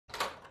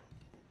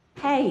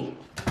Hey,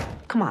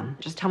 come on,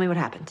 just tell me what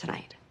happened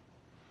tonight.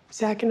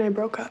 Zach and I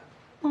broke up.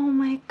 Oh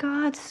my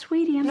God,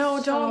 sweetie, I'm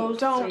No, so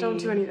don't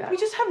do any of that. We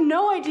just have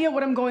no idea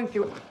what I'm going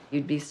through.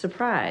 You'd be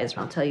surprised.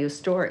 I'll tell you a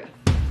story.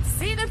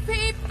 See the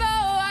people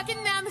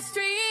walking down the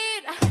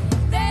street.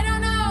 They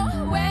don't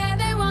know where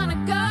they want to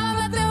go,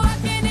 but they're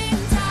walking in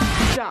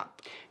time.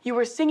 Stop. You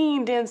were singing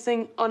and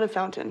dancing on a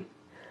fountain.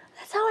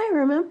 That's how I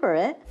remember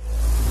it.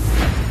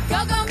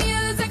 Go-go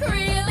music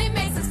really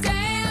makes us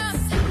dance.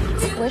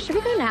 Where should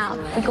we go now?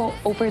 We go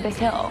over the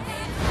hill.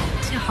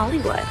 To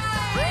Hollywood.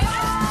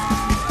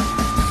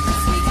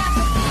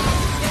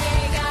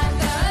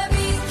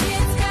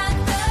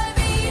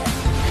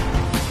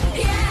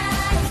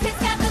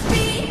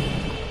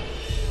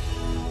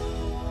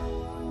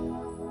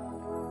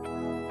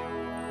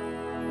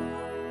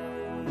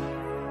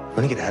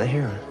 Want to get out of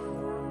here?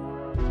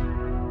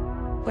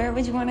 Where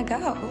would you want to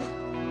go?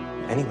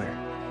 Anywhere.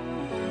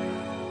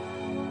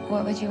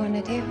 What would you want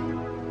to do?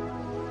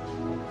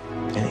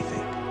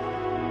 Anything.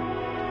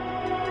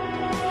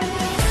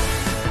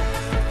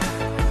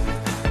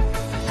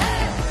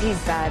 He's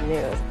bad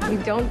news. We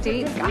don't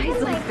date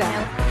guys like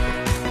that.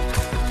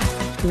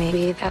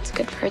 Maybe that's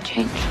good for a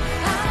change.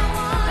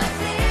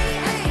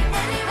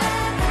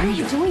 Why are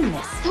you doing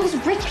this? Those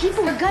rich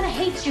people are gonna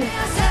hate you.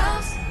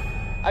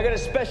 I got a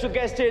special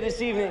guest here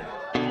this evening.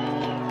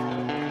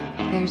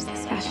 There's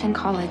this fashion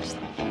college.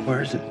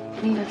 Where is it?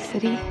 New York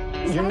City.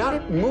 You're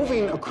not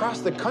moving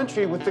across the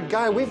country with the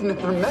guy we've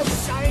never met.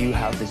 You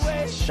have this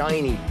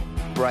shiny,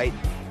 bright,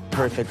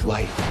 perfect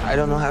life. I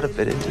don't know how to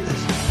fit into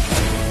this.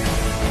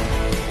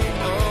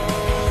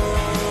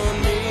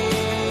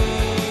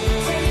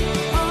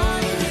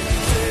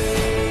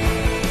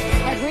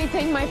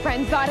 Everything my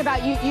friends thought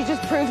about you, you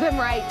just proved them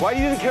right. Why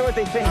do you even care what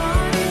they think?